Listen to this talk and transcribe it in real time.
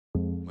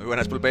Muy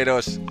buenas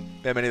pulperos,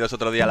 bienvenidos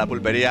otro día a la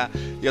pulpería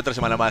y otra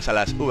semana más a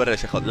las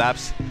VRS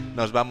Hotlaps.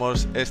 Nos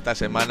vamos esta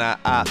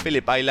semana a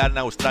Phillip Island,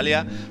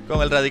 Australia,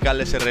 con el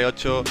Radical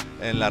SR8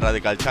 en la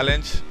Radical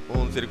Challenge,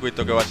 un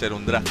circuito que va a ser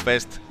un drag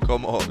fest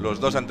como los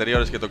dos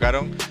anteriores que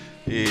tocaron,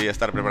 y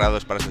estar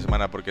preparados para esta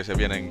semana porque se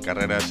vienen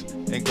carreras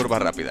en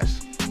curvas rápidas.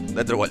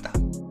 Dentro y vuelta.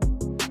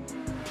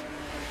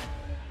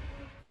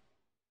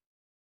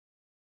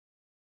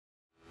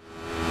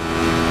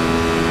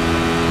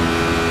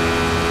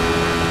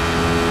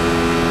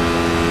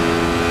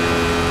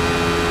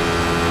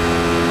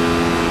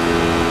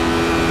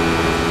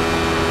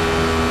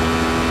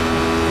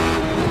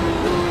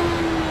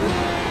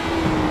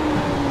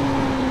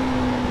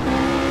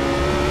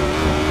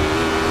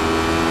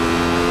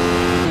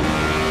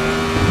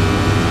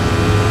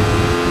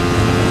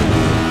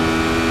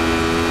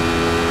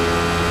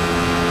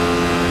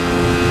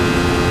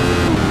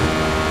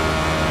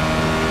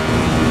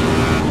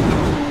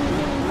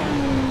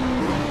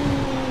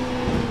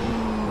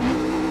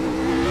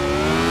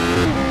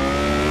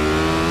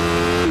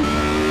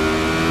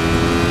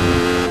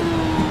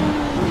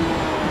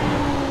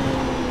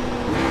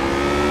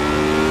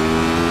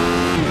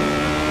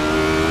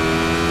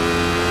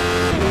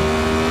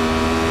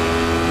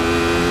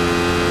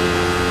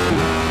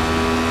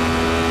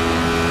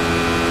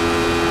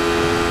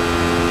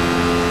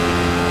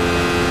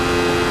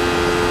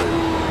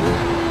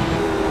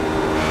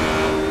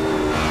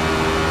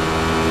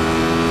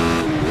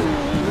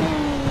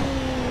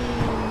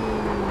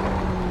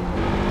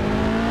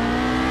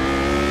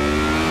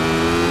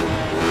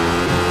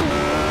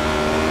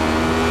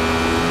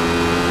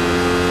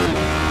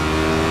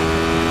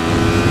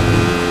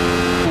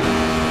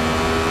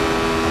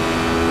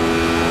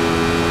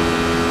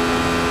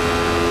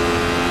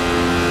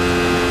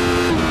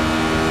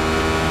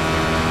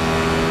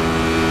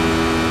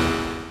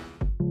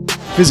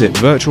 Visit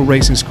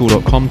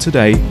virtualracingschool.com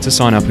today to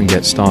sign up and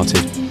get started.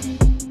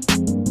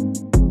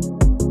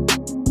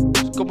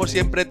 Como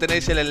siempre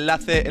tenéis el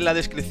enlace en la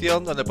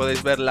descripción donde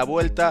podéis ver la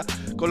vuelta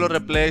con los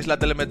replays, la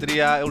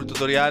telemetría, un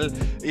tutorial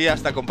y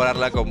hasta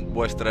compararla con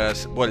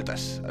vuestras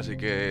vueltas. Así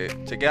que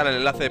chequead el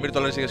enlace de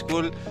Virtual Racing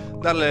School,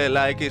 darle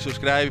like y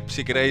subscribe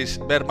si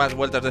queréis ver más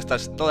vueltas de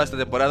estas toda esta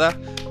temporada.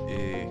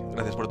 Y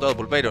gracias por todo,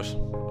 pulpeiros.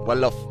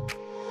 One love.